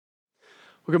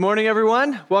Well, good morning,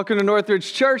 everyone. Welcome to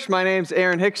Northridge Church. My name's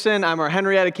Aaron Hickson. I'm our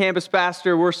Henrietta campus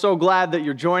pastor. We're so glad that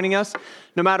you're joining us.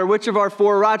 No matter which of our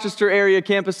 4 Rochester area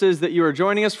campuses that you are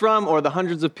joining us from, or the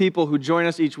hundreds of people who join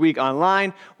us each week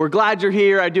online, we're glad you're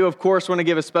here. I do, of course, want to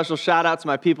give a special shout out to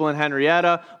my people in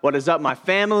Henrietta. What is up, my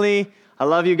family? I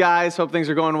love you guys. Hope things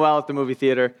are going well at the movie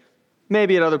theater.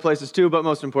 Maybe at other places too, but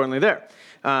most importantly there.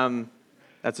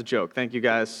 That's a joke. Thank you,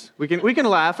 guys. We can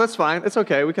laugh. That's fine. It's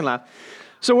okay. We can laugh.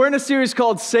 So we're in a series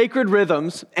called Sacred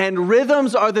Rhythms, and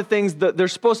rhythms are the things that they're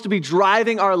supposed to be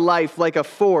driving our life like a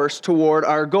force toward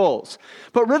our goals.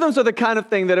 But rhythms are the kind of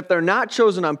thing that if they're not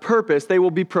chosen on purpose, they will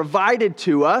be provided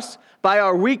to us by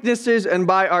our weaknesses and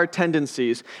by our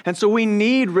tendencies. And so we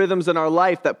need rhythms in our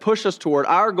life that push us toward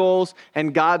our goals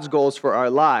and God's goals for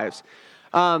our lives.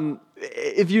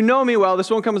 If you know me well, this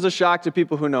won't come as a shock to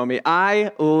people who know me.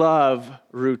 I love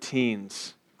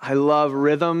routines. I love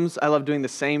rhythms. I love doing the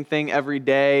same thing every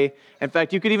day. In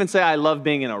fact, you could even say I love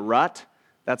being in a rut.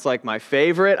 That's like my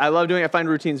favorite. I find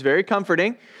routines very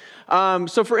comforting.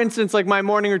 So for instance, like my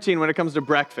morning routine when it comes to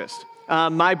breakfast.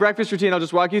 My breakfast routine, I'll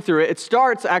just walk you through it. It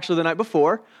starts actually the night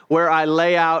before where I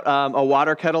lay out a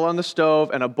water kettle on the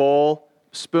stove and a bowl,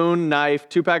 spoon, knife,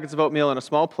 2 packets of oatmeal, and a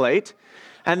small plate.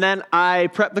 And then I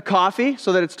prep the coffee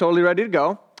so that it's totally ready to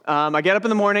go. I get up in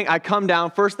the morning, I come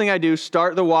down, first thing I do,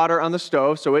 start the water on the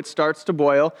stove so it starts to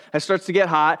boil. It starts to get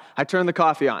hot, I turn the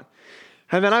coffee on.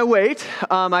 And then I wait,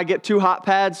 I get 2 hot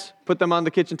pads, put them on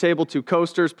the kitchen table, 2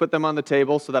 coasters, put them on the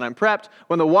table so that I'm prepped.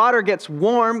 When the water gets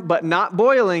warm, but not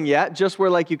boiling yet, just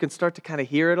where like you can start to kind of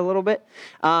hear it a little bit,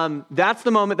 that's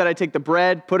the moment that I take the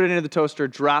bread, put it into the toaster,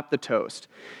 drop the toast.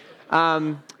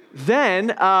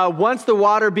 Then, once the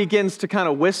water begins to kind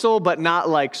of whistle, but not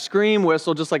like scream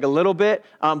whistle, just like a little bit,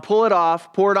 pull it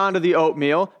off, pour it onto the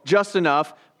oatmeal, just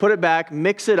enough, put it back,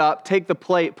 mix it up, take the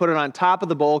plate, put it on top of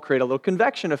the bowl, create a little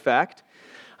convection effect,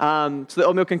 so the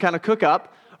oatmeal can kind of cook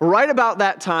up. Right about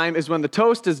that time is when the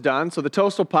toast is done, so the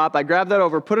toast will pop. I grab that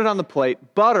over, put it on the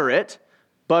plate, butter it,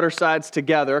 butter sides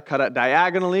together, cut it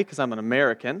diagonally, because I'm an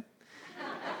American.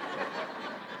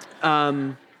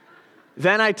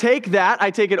 Then I take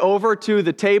it over to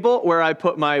the table where I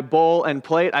put my bowl and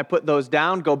plate. I put those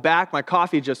down, go back. My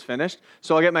coffee just finished.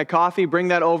 So I'll get my coffee, bring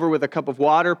that over with a cup of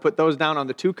water, put those down on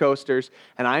the 2 coasters,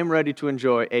 and I'm ready to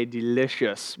enjoy a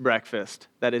delicious breakfast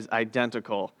that is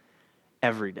identical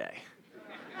every day.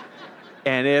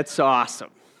 And it's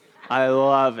awesome. I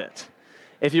love it.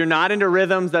 If you're not into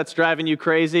rhythms, that's driving you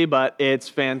crazy, but it's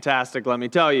fantastic, let me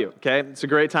tell you, okay? It's a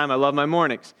great time. I love my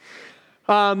mornings.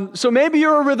 So maybe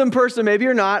you're a rhythm person, maybe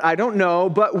you're not, I don't know,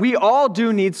 but we all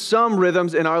do need some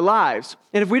rhythms in our lives.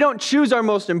 And if we don't choose our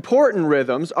most important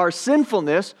rhythms, our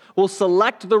sinfulness will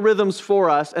select the rhythms for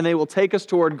us, and they will take us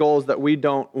toward goals that we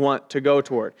don't want to go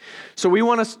toward. So we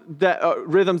want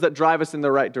rhythms that drive us in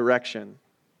the right direction.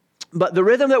 But the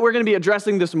rhythm that we're going to be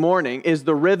addressing this morning is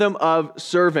the rhythm of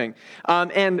serving.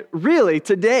 And really,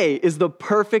 today is the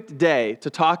perfect day to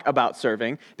talk about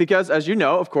serving because, as you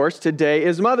know, of course, today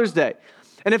is Mother's Day.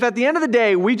 And if at the end of the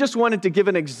day, we just wanted to give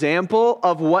an example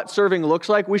of what serving looks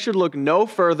like, we should look no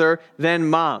further than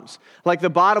moms. Like the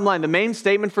bottom line, the main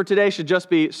statement for today should just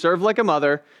be serve like a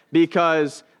mother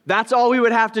because that's all we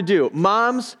would have to do.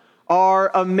 Moms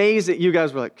are amazing. You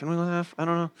guys were like, can we laugh? I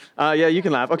don't know. Yeah, you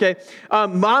can laugh. Okay.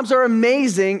 Moms are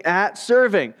amazing at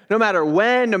serving. No matter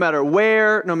when, no matter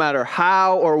where, no matter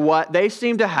how or what, they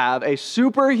seem to have a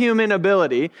superhuman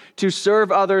ability to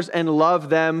serve others and love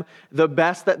them the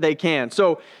best that they can.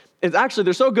 So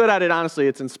they're so good at it, honestly.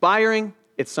 It's inspiring.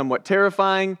 It's somewhat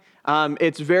terrifying.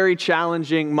 It's very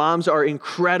challenging. Moms are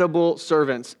incredible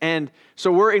servants. And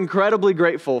so we're incredibly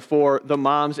grateful for the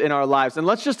moms in our lives. And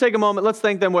let's just take a moment. Let's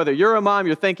thank them. Whether you're a mom,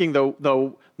 you're thanking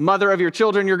the mother of your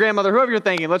children, your grandmother, whoever you're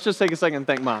thanking. Let's just take a second and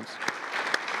thank moms.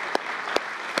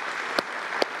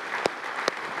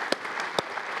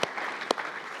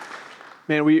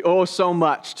 Man, we owe so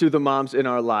much to the moms in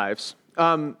our lives.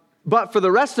 But for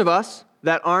the rest of us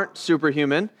that aren't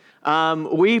superhuman,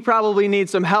 we probably need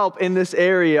some help in this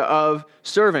area of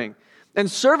serving. And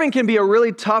serving can be a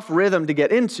really tough rhythm to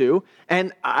get into.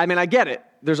 And I get it.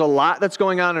 There's a lot that's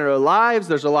going on in our lives.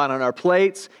 There's a lot on our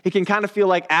plates. It can kind of feel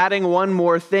like adding one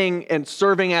more thing and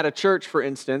serving at a church, for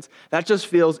instance. That just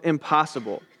feels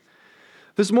impossible.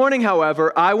 This morning,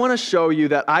 however, I want to show you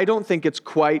that I don't think it's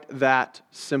quite that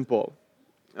simple.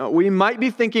 We might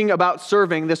be thinking about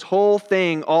serving this whole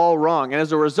thing all wrong. And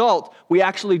as a result, we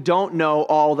actually don't know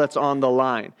all that's on the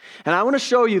line. And I want to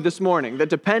show you this morning that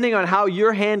depending on how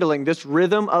you're handling this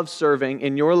rhythm of serving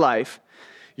in your life,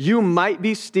 you might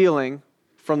be stealing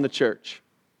from the church.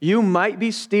 You might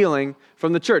be stealing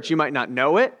from the church. You might not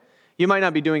know it. You might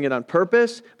not be doing it on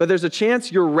purpose, but there's a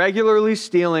chance you're regularly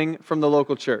stealing from the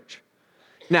local church.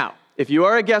 Now, if you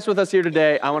are a guest with us here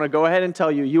today, I want to go ahead and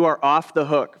tell you, you are off the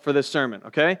hook for this sermon,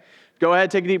 okay? Go ahead,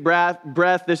 take a deep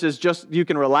breath. This is just, you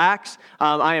can relax.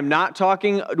 I am not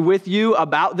talking with you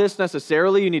about this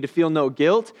necessarily. You need to feel no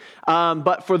guilt.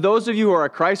 But for those of you who are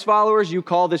Christ followers, you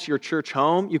call this your church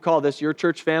home. You call this your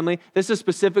church family. This is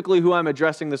specifically who I'm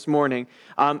addressing this morning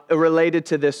related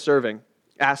to this serving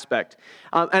aspect.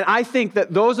 And I think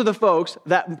that those are the folks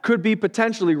that could be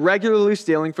potentially regularly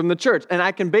stealing from the church. And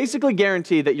I can basically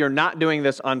guarantee that you're not doing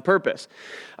this on purpose.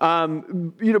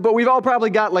 But we've all probably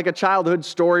got like a childhood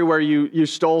story where you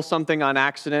stole something on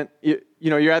accident.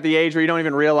 You're at the age where you don't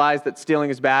even realize that stealing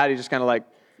is bad. You just kind of like,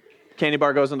 candy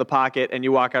bar goes in the pocket and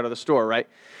you walk out of the store, right?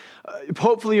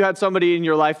 Hopefully you had somebody in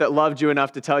your life that loved you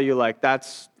enough to tell you like,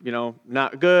 that's,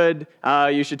 not good.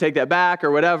 You should take that back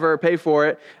or whatever, pay for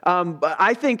it. But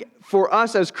I think for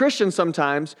us as Christians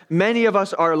sometimes, many of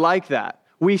us are like that.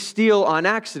 We steal on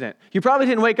accident. You probably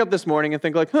didn't wake up this morning and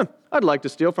think like, I'd like to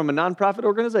steal from a nonprofit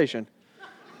organization.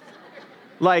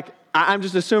 I'm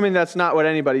just assuming that's not what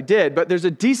anybody did, but there's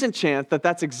a decent chance that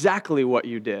that's exactly what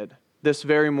you did this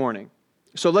very morning.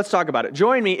 So let's talk about it.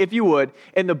 Join me, if you would,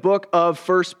 in the book of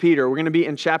 1 Peter. We're going to be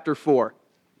in chapter 4.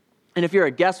 And if you're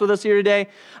a guest with us here today,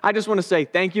 I just want to say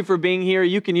thank you for being here.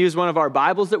 You can use one of our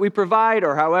Bibles that we provide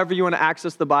or however you want to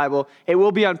access the Bible. It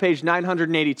will be on page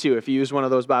 982 if you use one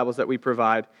of those Bibles that we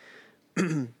provide.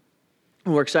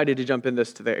 We're excited to jump in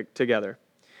this together.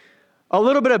 A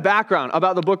little bit of background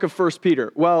about the book of 1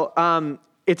 Peter. Well,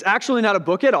 it's actually not a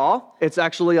book at all. It's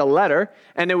actually a letter,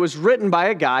 and it was written by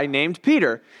a guy named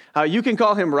Peter. You can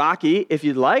call him Rocky if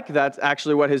you'd like. That's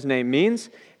actually what his name means.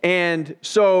 And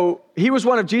so he was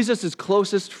one of Jesus'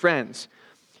 closest friends.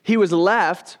 He was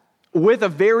left with a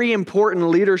very important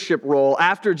leadership role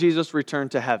after Jesus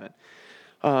returned to heaven.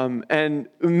 And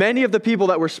many of the people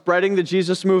that were spreading the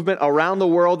Jesus movement around the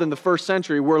world in the first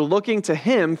century were looking to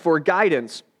him for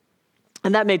guidance.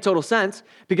 And that made total sense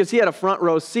because he had a front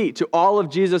row seat to all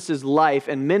of Jesus' life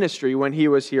and ministry when he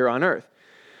was here on earth.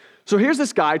 So here's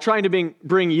this guy trying to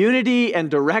bring unity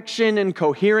and direction and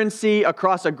coherency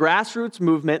across a grassroots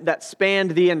movement that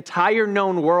spanned the entire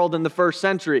known world in the first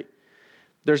century.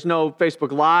 There's no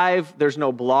Facebook Live, there's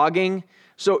no blogging.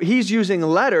 So he's using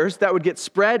letters that would get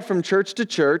spread from church to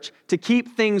church to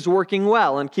keep things working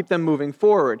well and keep them moving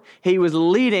forward. He was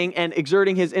leading and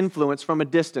exerting his influence from a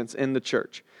distance in the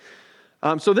church.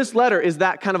 So this letter is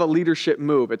that kind of a leadership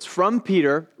move. It's from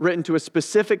Peter, written to a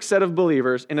specific set of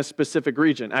believers in a specific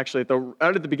region. Actually,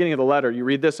 right at the beginning of the letter, you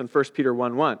read this in 1 Peter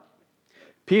 1:1.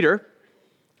 Peter,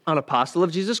 an apostle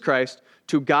of Jesus Christ,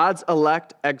 to God's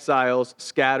elect exiles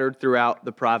scattered throughout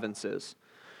the provinces.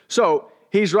 So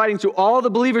he's writing to all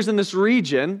the believers in this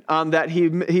region that he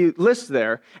lists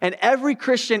there. And every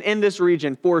Christian in this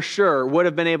region, for sure, would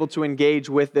have been able to engage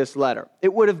with this letter.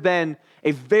 It would have been a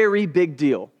very big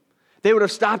deal. They would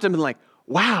have stopped him and been like,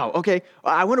 wow, okay,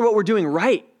 I wonder what we're doing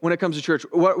right when it comes to church.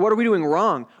 What are we doing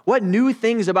wrong? What new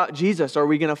things about Jesus are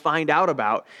we going to find out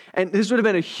about? And this would have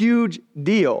been a huge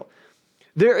deal.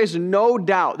 There is no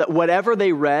doubt that whatever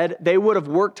they read, they would have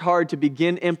worked hard to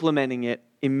begin implementing it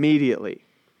immediately.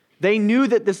 They knew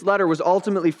that this letter was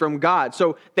ultimately from God,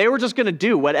 so they were just going to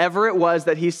do whatever it was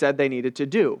that he said they needed to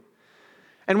do.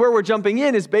 And where we're jumping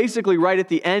in is basically right at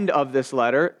the end of this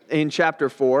letter in chapter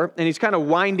 4, and he's kind of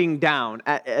winding down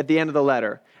at the end of the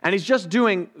letter. And he's just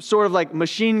doing sort of like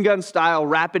machine gun style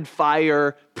rapid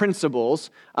fire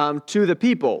principles to the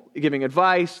people, giving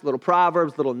advice, little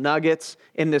proverbs, little nuggets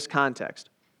in this context.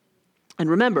 And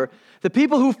remember, the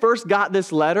people who first got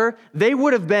this letter, they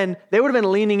would have been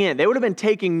leaning in. They would have been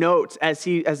taking notes as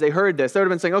they heard this. They would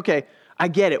have been saying, okay, I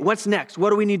get it. What's next? What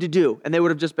do we need to do? And they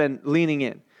would have just been leaning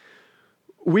in.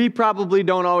 We probably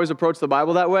don't always approach the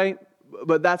Bible that way,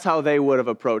 but that's how they would have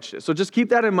approached it. So just keep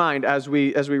that in mind as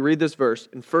we read this verse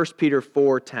in 1 Peter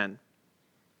 4:10. It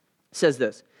says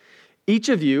this, each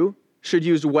of you should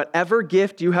use whatever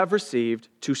gift you have received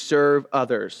to serve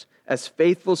others as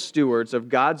faithful stewards of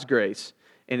God's grace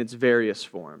in its various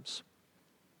forms.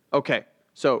 Okay,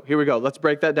 so here we go. Let's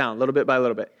break that down little bit by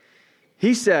little bit.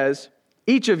 He says,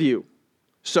 each of you.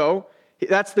 So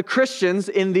that's the Christians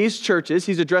in these churches.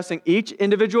 He's addressing each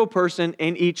individual person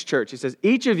in each church. He says,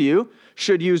 each of you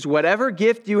should use whatever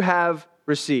gift you have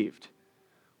received.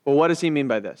 Well, what does he mean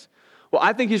by this? Well,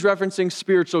 I think he's referencing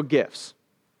spiritual gifts.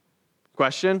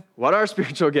 Question, what are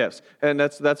spiritual gifts? And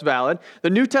that's valid.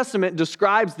 The New Testament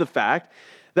describes the fact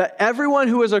that everyone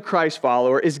who is a Christ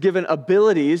follower is given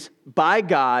abilities by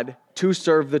God to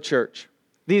serve the church.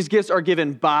 These gifts are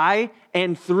given by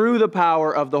and through the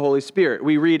power of the Holy Spirit.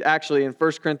 We read actually in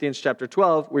 1 Corinthians chapter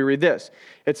 12, we read this.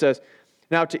 It says,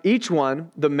 "Now to each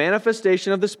one, the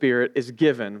manifestation of the Spirit is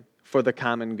given for the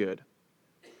common good."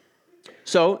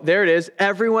 So there it is.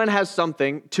 Everyone has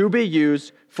something to be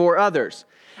used for others.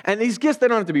 And these gifts, they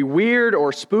don't have to be weird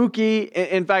or spooky.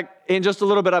 In fact, in just a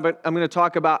little bit of it, I'm going to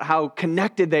talk about how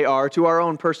connected they are to our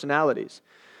own personalities.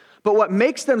 But what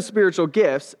makes them spiritual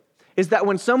gifts is that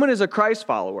when someone is a Christ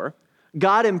follower,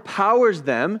 God empowers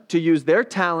them to use their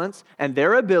talents and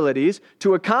their abilities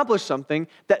to accomplish something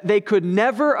that they could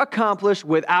never accomplish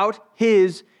without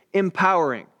His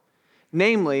empowering.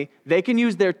 Namely, they can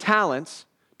use their talents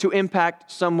to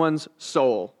impact someone's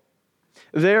soul.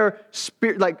 Their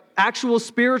actual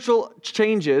spiritual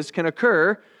changes can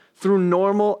occur through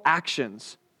normal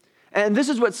actions. And this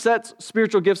is what sets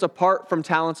spiritual gifts apart from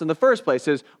talents in the first place,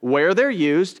 is where they're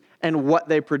used and what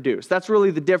they produce. That's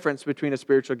really the difference between a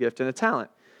spiritual gift and a talent.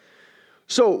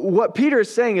 So what Peter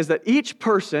is saying is that each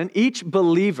person, each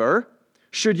believer,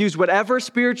 should use whatever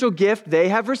spiritual gift they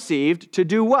have received to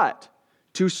do what?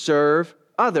 To serve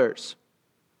others.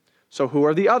 So who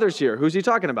are the others here? Who's he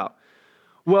talking about?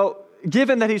 Well,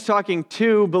 given that he's talking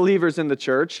to believers in the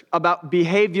church about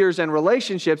behaviors and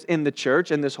relationships in the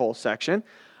church in this whole section,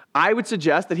 I would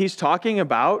suggest that he's talking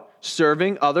about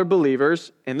serving other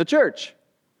believers in the church.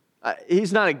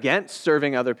 He's not against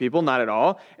serving other people, not at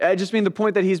all. I just mean the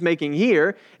point that he's making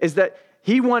here is that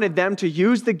he wanted them to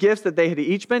use the gifts that they had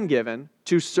each been given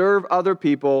to serve other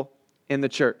people in the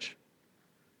church.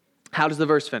 How does the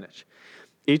verse finish?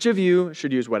 Each of you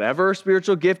should use whatever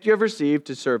spiritual gift you have received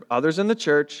to serve others in the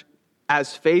church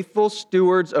as faithful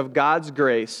stewards of God's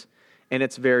grace in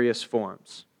its various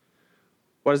forms.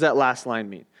 What does that last line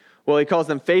mean? Well, he calls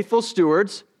them faithful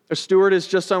stewards. A steward is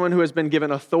just someone who has been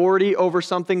given authority over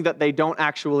something that they don't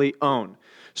actually own.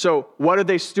 So what are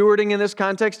they stewarding in this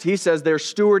context? He says they're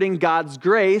stewarding God's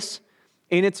grace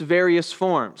in its various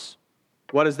forms.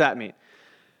 What does that mean?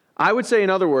 I would say, in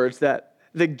other words, that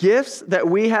the gifts that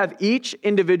we have each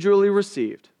individually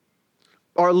received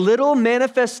are little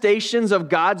manifestations of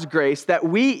God's grace that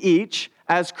we each,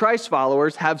 as Christ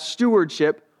followers, have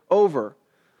stewardship over.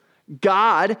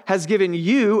 God has given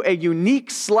you a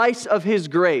unique slice of His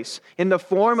grace in the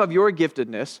form of your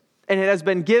giftedness, and it has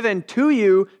been given to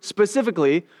you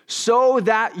specifically so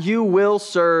that you will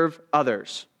serve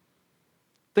others.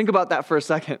 Think about that for a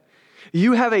second.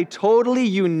 You have a totally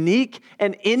unique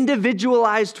and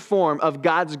individualized form of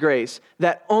God's grace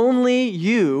that only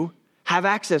you have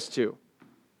access to.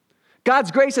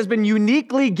 God's grace has been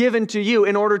uniquely given to you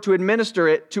in order to administer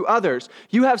it to others.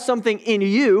 You have something in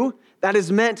you that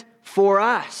is meant for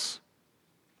us.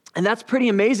 And that's pretty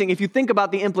amazing if you think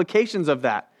about the implications of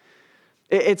that.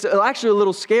 It's actually a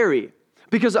little scary,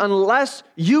 because unless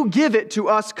you give it to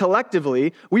us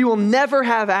collectively, we will never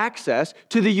have access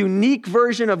to the unique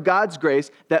version of God's grace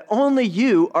that only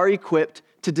you are equipped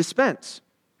to dispense.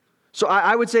 So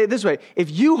I would say it this way: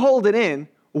 if you hold it in,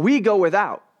 we go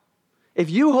without. If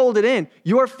you hold it in,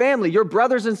 your family, your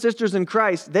brothers and sisters in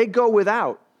Christ, they go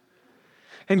without.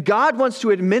 And God wants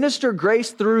to administer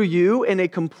grace through you in a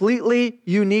completely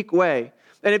unique way.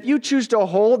 And if you choose to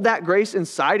hold that grace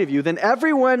inside of you, then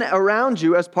everyone around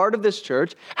you as part of this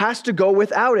church has to go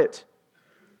without it.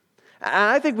 And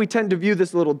I think we tend to view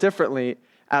this a little differently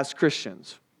as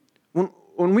Christians.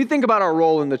 When we think about our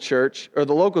role in the church or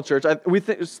the local church, we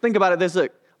think about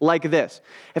it like this.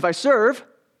 If I serve,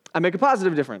 I make a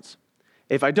positive difference.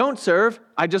 If I don't serve,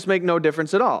 I just make no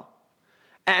difference at all.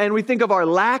 And we think of our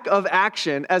lack of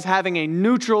action as having a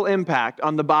neutral impact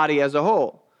on the body as a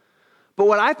whole. But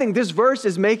what I think this verse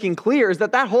is making clear is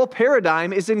that whole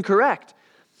paradigm is incorrect.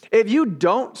 If you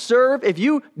don't serve, if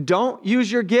you don't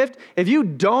use your gift, if you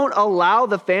don't allow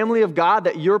the family of God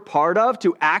that you're part of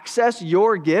to access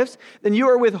your gifts, then you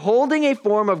are withholding a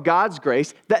form of God's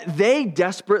grace that they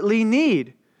desperately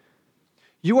need.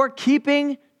 You are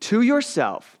keeping to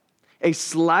yourself a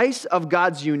slice of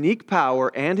God's unique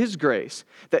power and His grace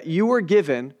that you were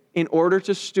given in order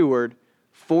to steward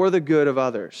for the good of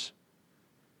others.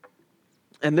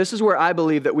 And this is where I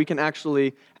believe that we can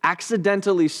actually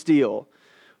accidentally steal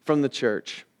from the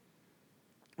church.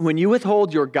 When you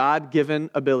withhold your God-given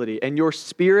ability and your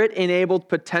Spirit-enabled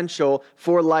potential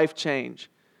for life change,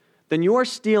 then you are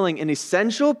stealing an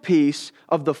essential piece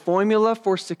of the formula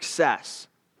for success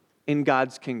in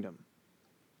God's kingdom.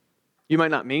 You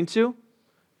might not mean to.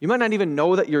 You might not even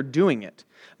know that you're doing it.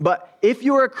 But if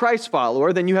you're a Christ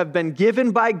follower, then you have been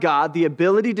given by God the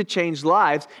ability to change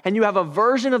lives, and you have a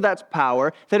version of that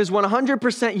power that is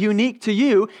 100% unique to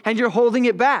you, and you're holding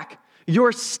it back.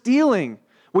 You're stealing.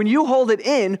 When you hold it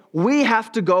in, we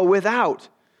have to go without.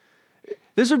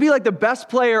 This would be like the best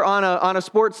player on a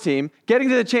sports team getting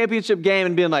to the championship game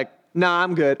and being like, nah,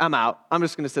 I'm good, I'm out. I'm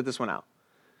just going to sit this one out.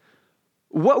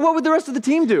 What would the rest of the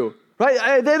team do?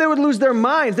 Right? They would lose their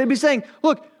minds. They'd be saying,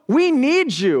 look, we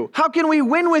need you. How can we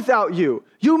win without you?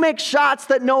 You make shots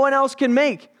that no one else can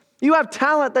make. You have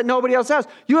talent that nobody else has.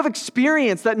 You have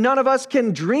experience that none of us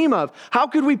can dream of. How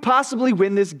could we possibly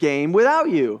win this game without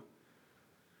you?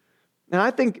 And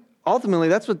I think ultimately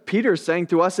that's what Peter's saying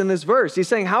to us in this verse. He's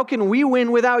saying, how can we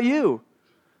win without you?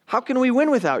 How can we win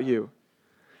without you?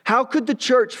 How could the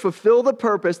church fulfill the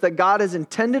purpose that God has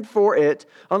intended for it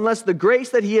unless the grace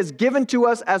that he has given to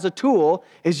us as a tool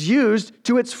is used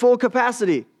to its full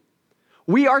capacity?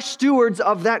 We are stewards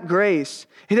of that grace.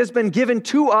 It has been given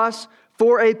to us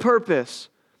for a purpose.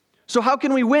 So how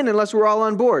can we win unless we're all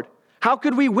on board? How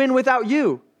could we win without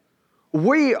you?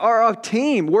 We are a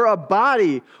team. We're a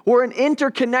body. We're an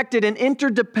interconnected and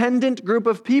interdependent group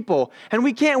of people. And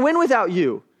we can't win without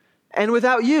you. And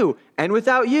without you. And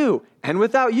without you. And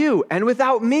without you. And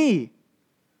without me.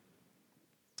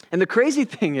 And the crazy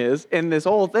thing is, in this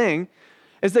whole thing,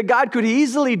 is that God could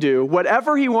easily do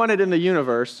whatever he wanted in the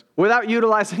universe without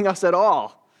utilizing us at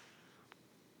all.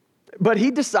 But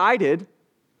he decided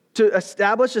to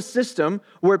establish a system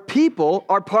where people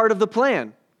are part of the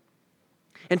plan.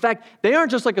 In fact, they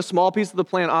aren't just like a small piece of the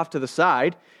plan off to the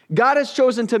side. God has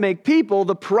chosen to make people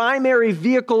the primary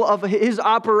vehicle of his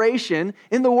operation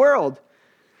in the world.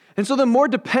 And so the more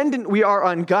dependent we are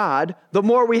on God, the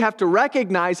more we have to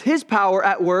recognize his power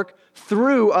at work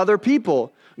through other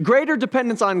people. Greater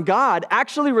dependence on God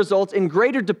actually results in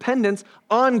greater dependence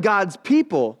on God's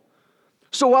people.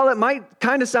 So while it might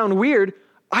kind of sound weird,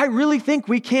 I really think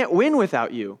we can't win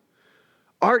without you.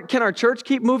 Can our church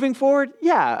keep moving forward?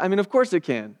 Yeah, I mean, of course it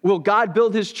can. Will God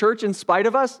build his church in spite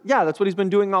of us? Yeah, that's what he's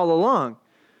been doing all along.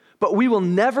 But we will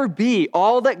never be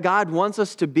all that God wants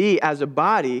us to be as a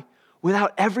body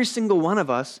without every single one of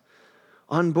us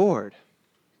on board.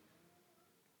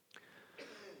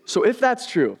 So if that's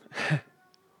true,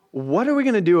 what are we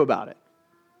going to do about it?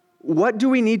 What do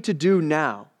we need to do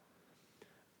now?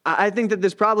 I think that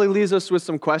this probably leaves us with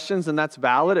some questions, and that's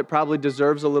valid. It probably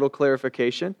deserves a little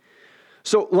clarification.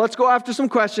 So let's go after some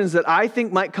questions that I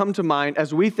think might come to mind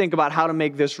as we think about how to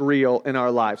make this real in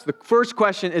our lives. The first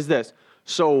question is this: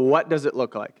 so what does it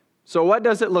look like? So what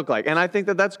does it look like? And I think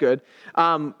that that's good.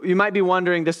 You might be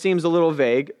wondering, this seems a little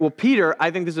vague. Well, Peter, I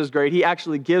think this is great. He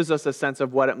actually gives us a sense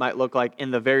of what it might look like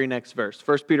in the very next verse.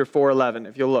 1 Peter 4:11,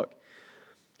 if you'll look.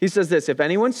 He says this: if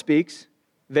anyone speaks,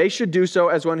 they should do so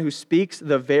as one who speaks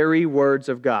the very words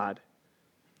of God.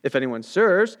 If anyone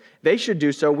serves, they should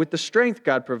do so with the strength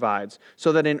God provides,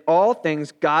 so that in all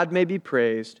things God may be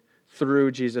praised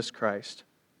through Jesus Christ.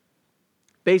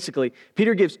 Basically,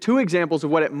 Peter gives two examples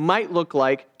of what it might look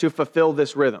like to fulfill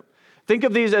this rhythm. Think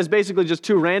of these as basically just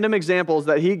two random examples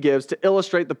that he gives to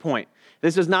illustrate the point.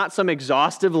 This is not some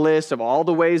exhaustive list of all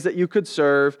the ways that you could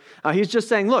serve. He's just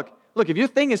saying, look, if your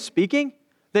thing is speaking,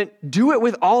 then do it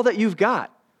with all that you've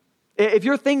got. If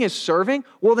your thing is serving,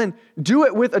 well then do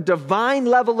it with a divine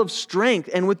level of strength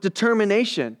and with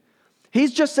determination.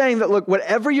 He's just saying that, look,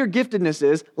 whatever your giftedness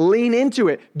is, lean into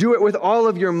it. Do it with all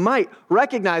of your might,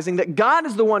 recognizing that God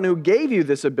is the one who gave you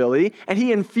this ability, and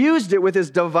he infused it with his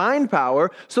divine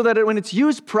power so that when it's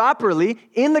used properly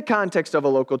in the context of a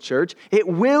local church, it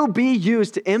will be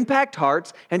used to impact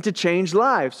hearts and to change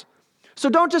lives. So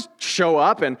don't just show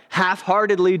up and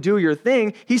half-heartedly do your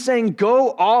thing. He's saying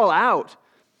go all out.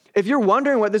 If you're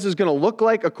wondering what this is going to look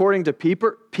like according to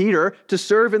Peter to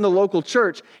serve in the local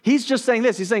church, he's just saying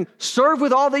this. He's saying, serve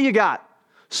with all that you got.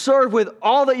 Serve with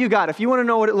all that you got. If you want to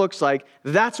know what it looks like,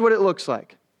 that's what it looks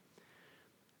like.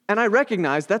 And I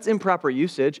recognize that's improper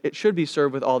usage. It should be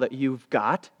serve with all that you've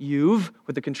got. You've,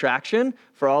 with the contraction,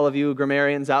 for all of you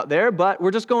grammarians out there, but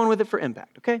we're just going with it for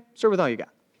impact, okay? Serve with all you got.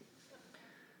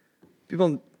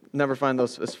 People never find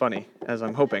those as funny as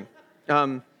I'm hoping.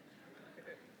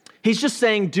 He's just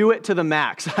saying, do it to the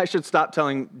max. I should stop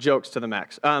telling jokes to the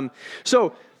max. But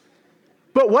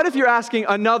what if you're asking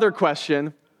another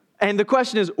question, and the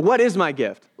question is, what is my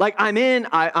gift? Like, I'm in,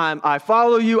 I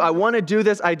follow you, I want to do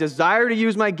this, I desire to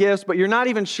use my gifts, but you're not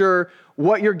even sure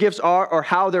what your gifts are or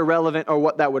how they're relevant or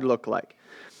what that would look like.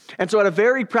 And so at a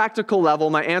very practical level,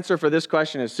 my answer for this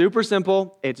question is super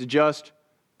simple. It's just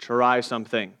try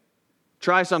something.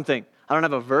 Try something. I don't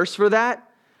have a verse for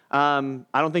that. I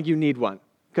don't think you need one,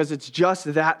 because it's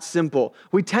just that simple.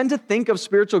 We tend to think of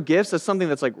spiritual gifts as something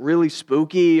that's like really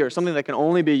spooky or something that can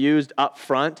only be used up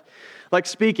front. Like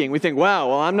speaking, we think, wow,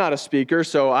 well, I'm not a speaker,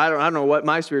 so I don't know what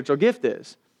my spiritual gift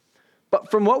is. But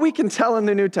from what we can tell in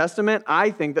the New Testament,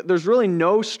 I think that there's really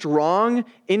no strong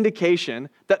indication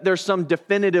that there's some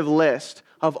definitive list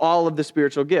of all of the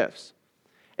spiritual gifts.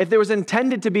 If there was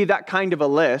intended to be that kind of a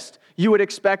list, you would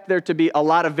expect there to be a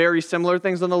lot of very similar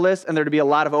things on the list and there to be a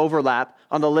lot of overlap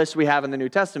on the list we have in the New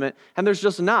Testament, and there's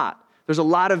just not. There's a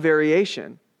lot of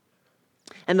variation.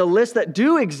 And the lists that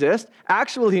do exist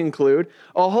actually include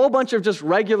a whole bunch of just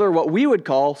regular, what we would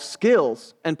call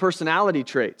skills and personality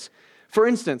traits. For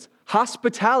instance,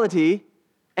 hospitality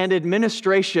and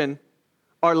administration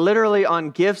are literally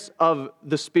on gifts of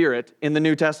the Spirit in the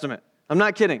New Testament. I'm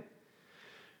not kidding.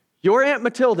 Your Aunt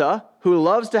Matilda, who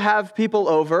loves to have people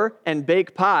over and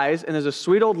bake pies and is a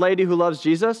sweet old lady who loves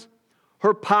Jesus,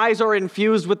 her pies are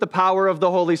infused with the power of the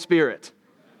Holy Spirit.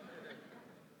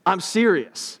 I'm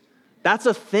serious. That's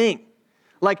a thing.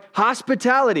 Like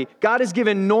hospitality, God has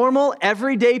given normal,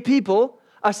 everyday people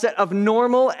a set of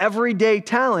normal, everyday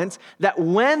talents that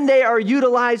when they are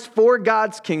utilized for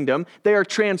God's kingdom, they are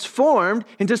transformed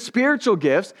into spiritual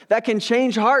gifts that can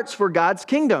change hearts for God's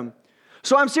kingdom.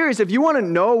 So I'm serious. If you want to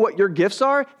know what your gifts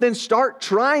are, then start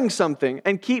trying something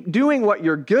and keep doing what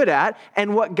you're good at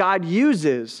and what God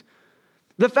uses.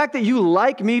 The fact that you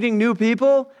like meeting new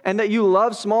people and that you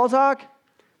love small talk,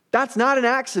 that's not an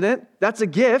accident. That's a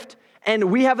gift.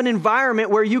 And we have an environment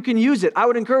where you can use it. I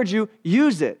would encourage you,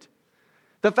 use it.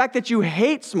 The fact that you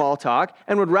hate small talk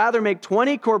and would rather make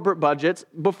 20 corporate budgets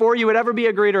before you would ever be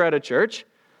a greeter at a church,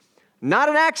 not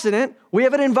an accident. We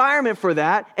have an environment for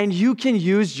that, and you can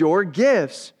use your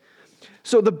gifts.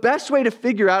 So the best way to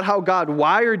figure out how God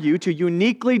wired you to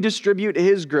uniquely distribute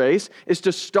His grace is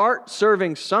to start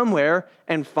serving somewhere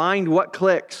and find what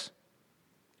clicks.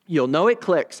 You'll know it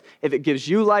clicks if it gives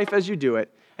you life as you do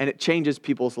it, and it changes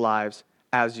people's lives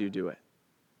as you do it.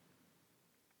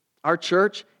 Our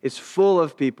church is full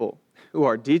of people who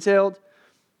are detailed,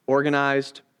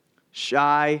 organized,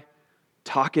 shy,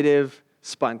 talkative,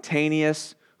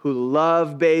 spontaneous, who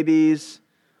love babies,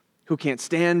 who can't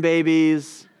stand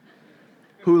babies,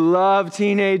 who love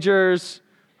teenagers,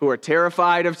 who are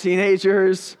terrified of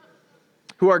teenagers,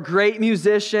 who are great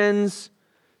musicians,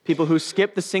 people who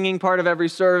skip the singing part of every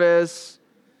service.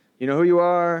 You know who you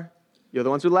are. You're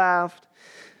the ones who laughed.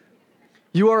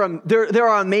 There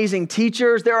are amazing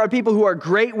teachers. There are people who are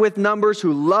great with numbers,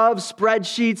 who love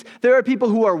spreadsheets. There are people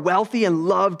who are wealthy and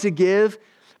love to give.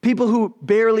 People who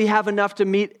barely have enough to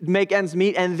make ends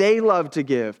meet, and they love to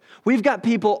give. We've got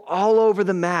people all over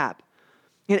the map.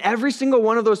 And every single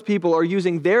one of those people are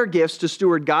using their gifts to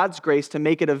steward God's grace to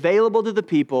make it available to the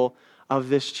people of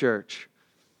this church.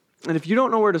 And if you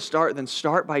don't know where to start, then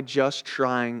start by just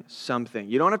trying something.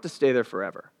 You don't have to stay there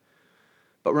forever.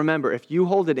 But remember, if you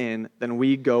hold it in, then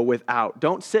we go without.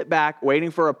 Don't sit back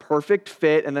waiting for a perfect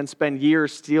fit and then spend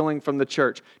years stealing from the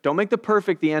church. Don't make the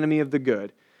perfect the enemy of the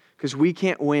good, because we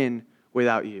can't win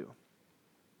without you.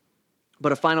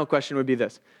 But a final question would be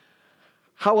this: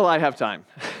 how will I have time?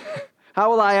 How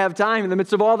will I have time in the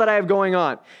midst of all that I have going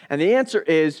on? And the answer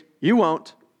is, you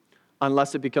won't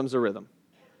unless it becomes a rhythm.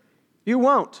 You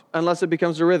won't unless it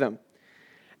becomes a rhythm.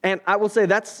 And I will say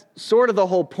that's sort of the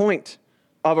whole point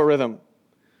of a rhythm.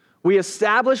 We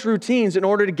establish routines in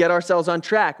order to get ourselves on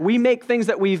track. We make things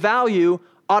that we value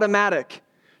automatic,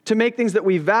 to make things that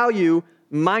we value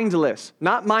mindless.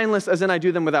 Not mindless as in I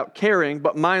do them without caring,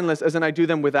 but mindless as in I do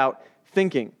them without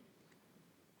thinking.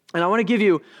 And I want to give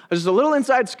you just a little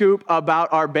inside scoop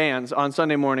about our bands on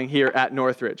Sunday morning here at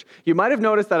Northridge. You might have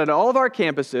noticed that at all of our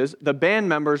campuses, the band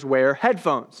members wear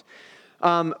headphones.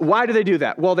 Why do they do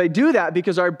that? Well, they do that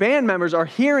because our band members are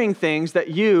hearing things that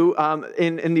you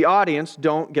in the audience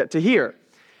don't get to hear.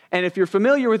 And if you're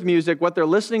familiar with music, what they're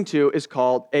listening to is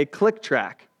called a click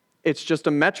track. It's just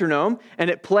a metronome, and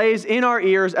it plays in our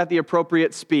ears at the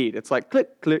appropriate speed. It's like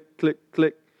click, click, click,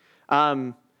 click.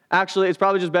 Actually, it's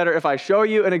probably just better if I show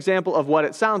you an example of what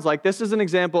it sounds like. This is an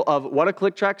example of what a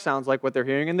click track sounds like, what they're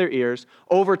hearing in their ears,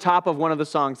 over top of one of the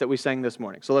songs that we sang this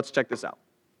morning. So let's check this out.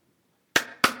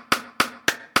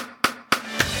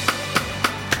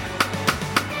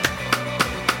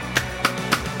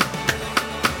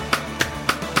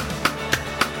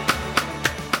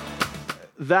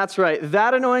 That's right.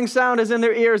 That annoying sound is in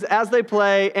their ears as they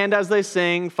play and as they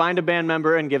sing. Find a band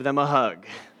member and give them a hug.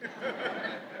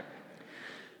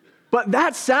 But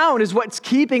that sound is what's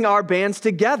keeping our bands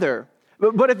together.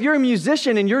 But if you're a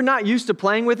musician and you're not used to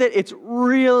playing with it, it's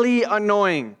really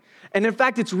annoying. And in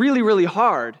fact, it's really, really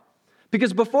hard.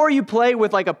 Because before you play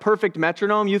with like a perfect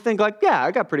metronome, you think like, yeah,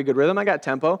 I got pretty good rhythm, I got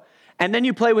tempo. And then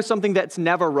you play with something that's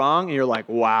never wrong, and you're like,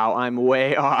 wow, I'm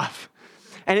way off.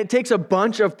 And it takes a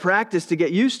bunch of practice to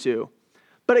get used to.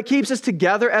 but it keeps us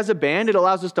together as a band. It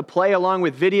allows us to play along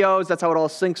with videos. That's how it all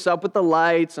syncs up with the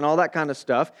lights and all that kind of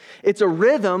stuff. It's a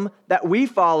rhythm that we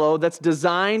follow that's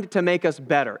designed to make us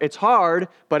better. It's hard,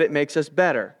 but it makes us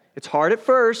better. It's hard at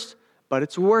first, but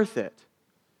it's worth it.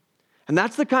 And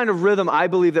that's the kind of rhythm I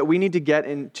believe that we need to get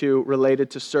into related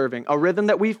to serving. A rhythm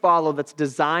that we follow that's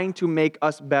designed to make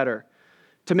us better.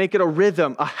 To make it a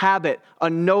rhythm, a habit, a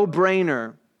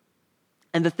no-brainer.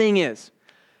 And the thing is,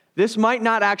 this might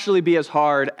not actually be as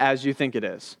hard as you think it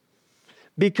is.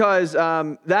 Because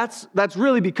that's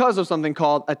really because of something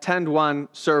called attend one,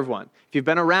 serve one. If you've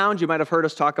been around, you might have heard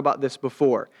us talk about this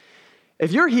before.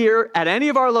 If you're here at any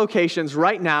of our locations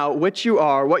right now, which you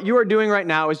are, what you are doing right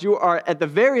now is you are at the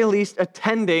very least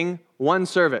attending one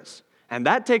service. And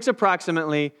that takes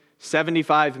approximately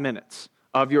 75 minutes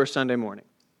of your Sunday morning.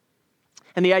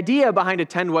 And the idea behind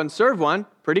attend one, serve one,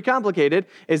 pretty complicated,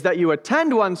 is that you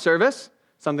attend one service,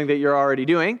 something that you're already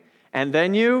doing, and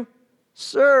then you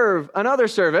serve another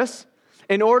service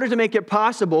in order to make it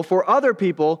possible for other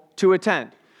people to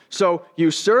attend. So you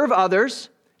serve others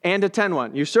and attend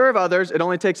one. You serve others, it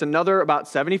only takes another about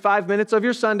 75 minutes of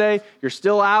your Sunday. You're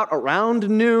still out around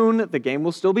noon. The game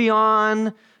will still be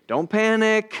on. Don't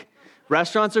panic.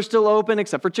 Restaurants are still open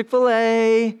except for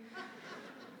Chick-fil-A.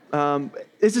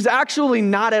 This is actually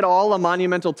not at all a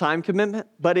monumental time commitment,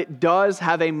 but it does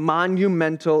have a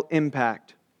monumental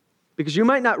impact. Because you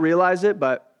might not realize it,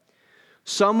 but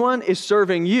someone is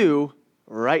serving you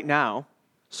right now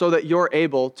so that you're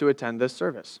able to attend this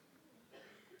service.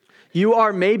 You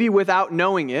are, maybe without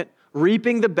knowing it,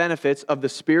 reaping the benefits of the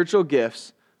spiritual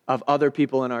gifts of other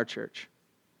people in our church.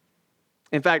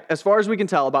 In fact, as far as we can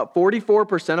tell, about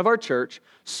 44% of our church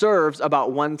serves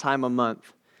about one time a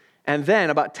month. And then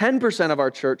about 10% of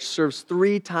our church serves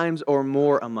 3 times or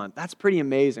more a month. That's pretty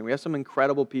amazing. We have some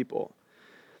incredible people.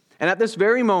 And at this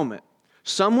very moment,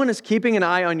 someone is keeping an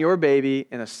eye on your baby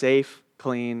in a safe,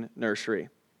 clean nursery.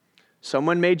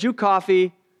 Someone made you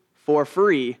coffee for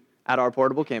free at our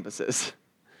portable campuses.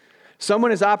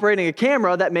 Someone is operating a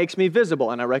camera that makes me visible,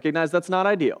 and I recognize that's not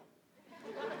ideal.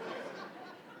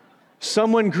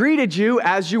 Someone greeted you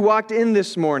as you walked in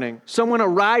this morning. Someone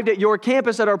arrived at your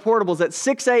campus at our portables at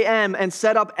 6 a.m. and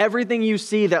set up everything you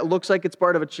see that looks like it's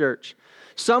part of a church.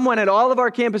 Someone at all of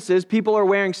our campuses, people are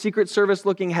wearing Secret Service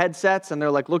looking headsets and they're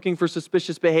like looking for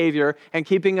suspicious behavior and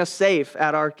keeping us safe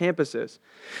at our campuses.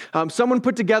 Someone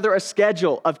put together a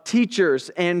schedule of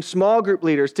teachers and small group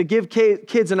leaders to give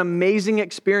kids an amazing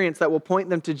experience that will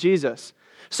point them to Jesus.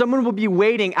 Someone will be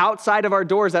waiting outside of our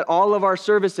doors at all of our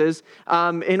services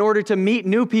in order to meet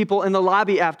new people in the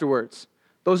lobby afterwards.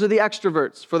 Those are the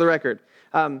extroverts, for the record.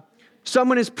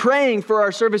 Someone is praying for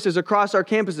our services across our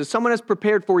campuses. Someone has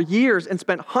prepared for years and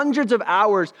spent hundreds of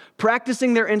hours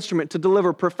practicing their instrument to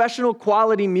deliver professional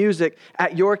quality music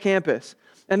at your campus.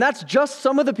 And that's just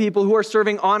some of the people who are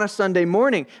serving on a Sunday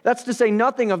morning. That's to say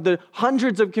nothing of the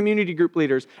hundreds of community group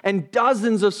leaders and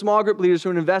dozens of small group leaders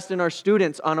who invest in our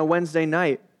students on a Wednesday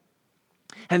night.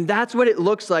 And that's what it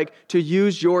looks like to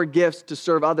use your gifts to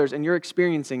serve others, and you're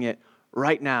experiencing it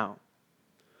right now.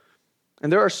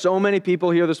 And there are so many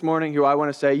people here this morning who I want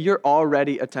to say, you're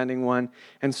already attending one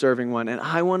and serving one. And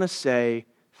I want to say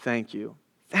thank you.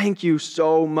 Thank you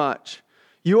so much.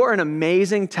 You are an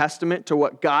amazing testament to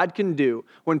what God can do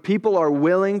when people are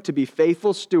willing to be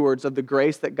faithful stewards of the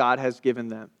grace that God has given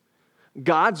them.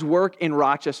 God's work in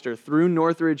Rochester through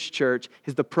Northridge Church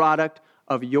is the product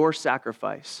of your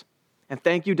sacrifice. And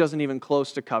thank you doesn't even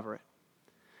close to cover it.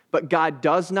 But God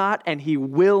does not and He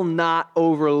will not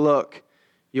overlook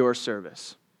your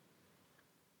service.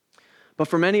 But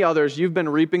for many others, you've been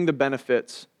reaping the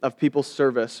benefits of people's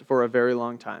service for a very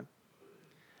long time.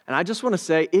 And I just want to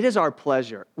say, it is our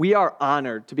pleasure. We are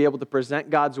honored to be able to present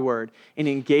God's word in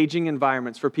engaging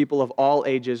environments for people of all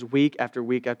ages, week after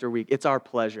week after week. It's our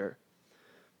pleasure.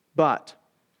 But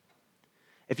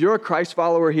if you're a Christ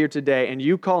follower here today and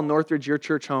you call Northridge your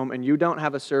church home and you don't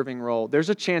have a serving role, there's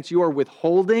a chance you are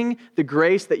withholding the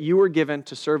grace that you were given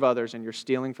to serve others and you're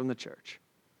stealing from the church.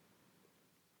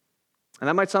 And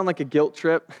that might sound like a guilt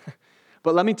trip,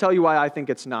 but let me tell you why I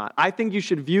think it's not. I think you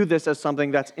should view this as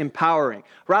something that's empowering.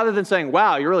 Rather than saying,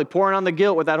 wow, you're really pouring on the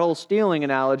guilt with that whole stealing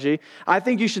analogy, I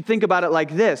think you should think about it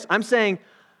like this. I'm saying,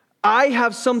 I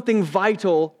have something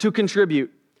vital to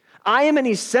contribute. I am an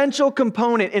essential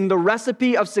component in the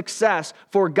recipe of success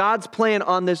for God's plan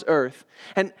on this earth.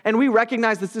 And we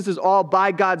recognize that this is all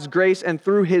by God's grace and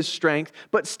through His strength,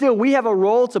 but still we have a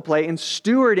role to play in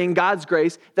stewarding God's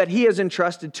grace that He has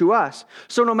entrusted to us.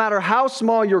 So no matter how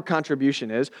small your contribution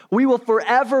is, we will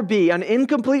forever be an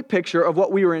incomplete picture of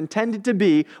what we were intended to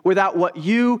be without what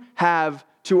you have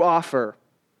to offer.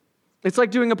 It's like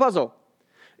doing a puzzle.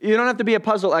 You don't have to be a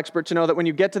puzzle expert to know that when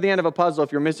you get to the end of a puzzle,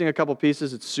 if you're missing a couple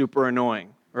pieces, it's super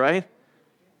annoying, right?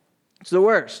 It's the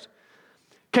worst.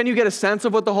 Can you get a sense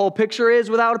of what the whole picture is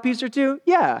without a piece or two?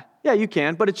 Yeah, you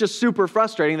can, but it's just super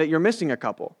frustrating that you're missing a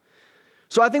couple.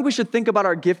 So I think we should think about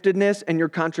our giftedness and your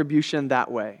contribution that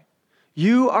way.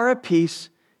 You are a piece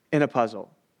in a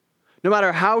puzzle. No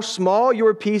matter how small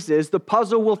your piece is, the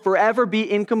puzzle will forever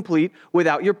be incomplete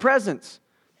without your presence.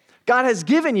 God has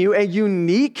given you a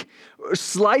unique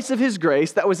slice of his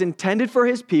grace that was intended for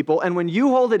his people, and when you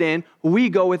hold it in, we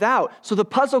go without. So the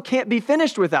puzzle can't be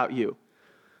finished without you.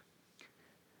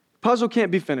 Puzzle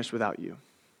can't be finished without you.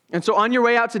 And so on your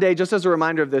way out today, just as a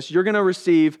reminder of this, you're going to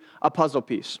receive a puzzle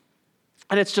piece.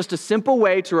 And it's just a simple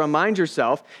way to remind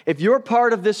yourself, if you're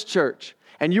part of this church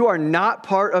and you are not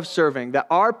part of serving, that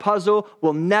our puzzle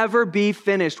will never be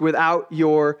finished without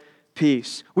your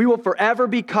piece. We will forever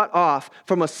be cut off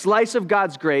from a slice of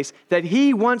God's grace that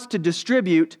he wants to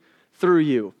distribute through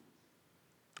you.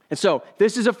 And so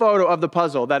this is a photo of the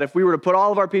puzzle that if we were to put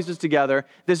all of our pieces together,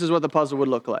 this is what the puzzle would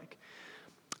look like.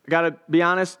 I got to be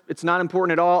honest, it's not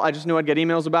important at all. I just knew I'd get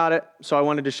emails about it, so I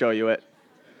wanted to show you it.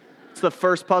 It's the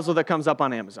first puzzle that comes up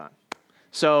on Amazon.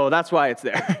 So that's why it's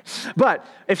there. But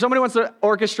if somebody wants to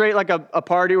orchestrate like a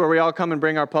party where we all come and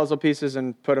bring our puzzle pieces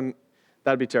and put them,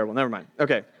 that'd be terrible. Never mind.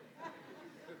 Okay.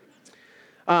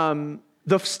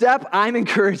 The step I'm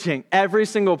encouraging every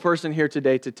single person here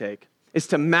today to take is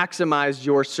to maximize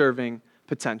your serving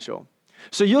potential.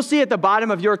 So you'll see at the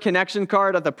bottom of your connection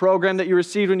card at the program that you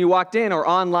received when you walked in or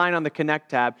online on the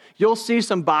Connect tab, you'll see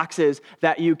some boxes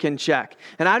that you can check.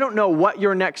 And I don't know what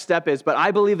your next step is, but I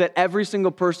believe that every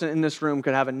single person in this room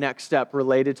could have a next step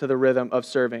related to the rhythm of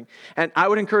serving. And I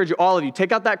would encourage you, all of you,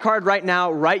 take out that card right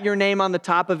now, write your name on the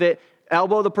top of it,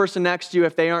 elbow the person next to you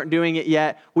if they aren't doing it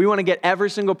yet. We want to get every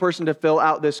single person to fill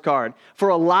out this card. For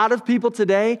a lot of people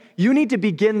today, you need to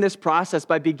begin this process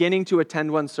by beginning to attend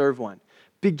one, serve one.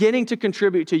 Beginning to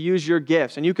contribute, to use your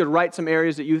gifts. And you could write some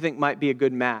areas that you think might be a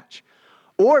good match.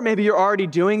 Or maybe you're already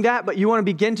doing that, but you want to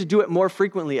begin to do it more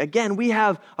frequently. Again, we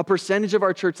have a percentage of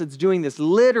our church that's doing this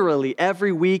literally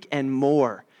every week and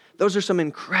more. Those are some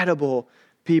incredible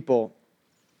people.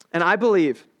 And I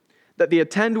believe that the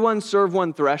attend one, serve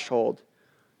one threshold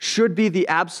should be the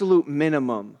absolute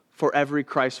minimum for every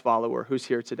Christ follower who's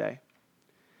here today.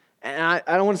 And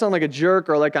I don't want to sound like a jerk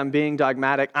or like I'm being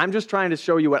dogmatic. I'm just trying to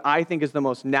show you what I think is the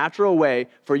most natural way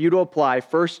for you to apply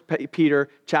 1 Peter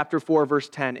chapter 4, verse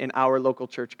 10 in our local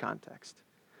church context.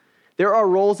 There are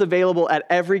roles available at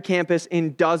every campus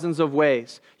in dozens of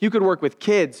ways. You could work with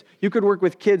kids. You could work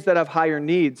with kids that have higher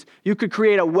needs. You could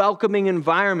create a welcoming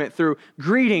environment through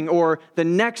greeting or the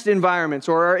next environments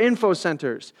or our info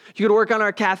centers. You could work on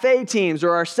our cafe teams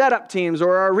or our setup teams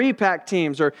or our repack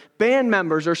teams or band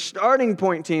members or starting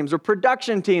point teams or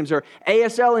production teams or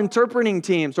ASL interpreting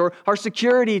teams or our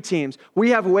security teams.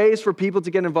 We have ways for people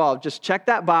to get involved. Just check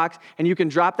that box and you can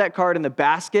drop that card in the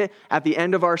basket at the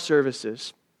end of our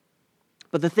services.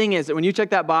 But the thing is that when you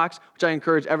check that box, which I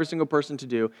encourage every single person to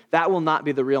do, that will not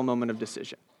be the real moment of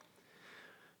decision.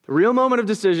 The real moment of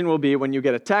decision will be when you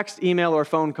get a text, email, or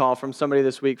phone call from somebody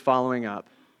this week following up.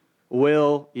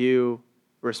 Will you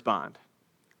respond?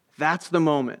 That's the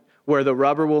moment where the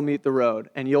rubber will meet the road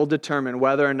and you'll determine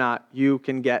whether or not you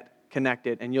can get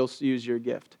connected and you'll use your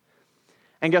gift.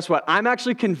 And guess what? I'm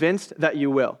actually convinced that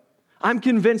you will. I'm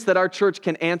convinced that our church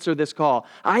can answer this call.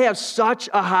 I have such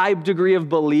a high degree of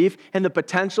belief in the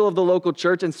potential of the local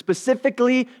church and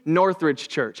specifically Northridge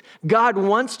Church. God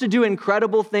wants to do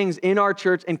incredible things in our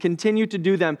church and continue to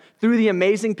do them through the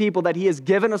amazing people that he has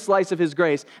given a slice of his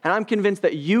grace. And I'm convinced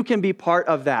that you can be part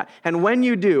of that. And when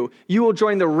you do, you will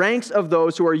join the ranks of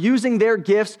those who are using their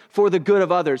gifts for the good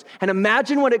of others. And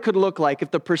imagine what it could look like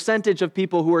if the percentage of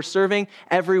people who are serving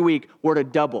every week were to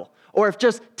double. Or if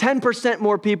just 10%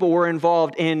 more people were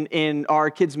involved in our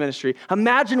kids ministry.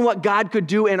 Imagine what God could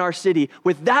do in our city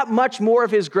with that much more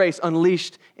of his grace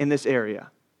unleashed in this area.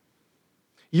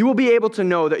 You will be able to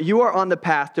know that you are on the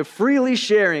path to freely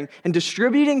sharing and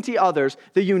distributing to others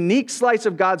the unique slice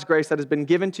of God's grace that has been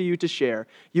given to you to share.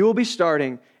 You will be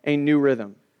starting a new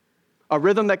rhythm. A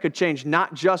rhythm that could change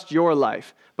not just your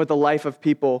life, but the life of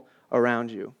people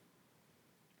around you.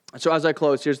 So as I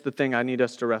close, here's the thing I need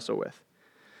us to wrestle with.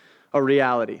 A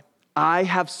reality. I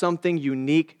have something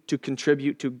unique to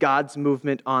contribute to God's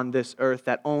movement on this earth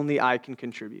that only I can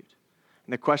contribute.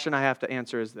 And the question I have to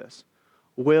answer is this: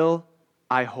 will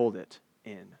I hold it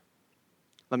in?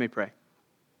 Let me pray.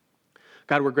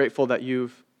 God, we're grateful that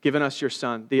you've given us your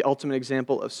Son, the ultimate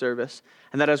example of service,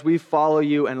 and that as we follow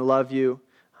you and love you,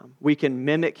 we can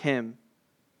mimic him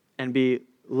and be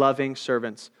loving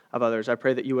servants of others. I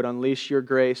pray that you would unleash your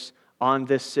grace on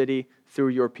this city through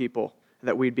your people,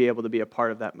 that we'd be able to be a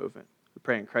part of that movement. We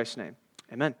pray in Christ's name.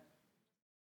 Amen.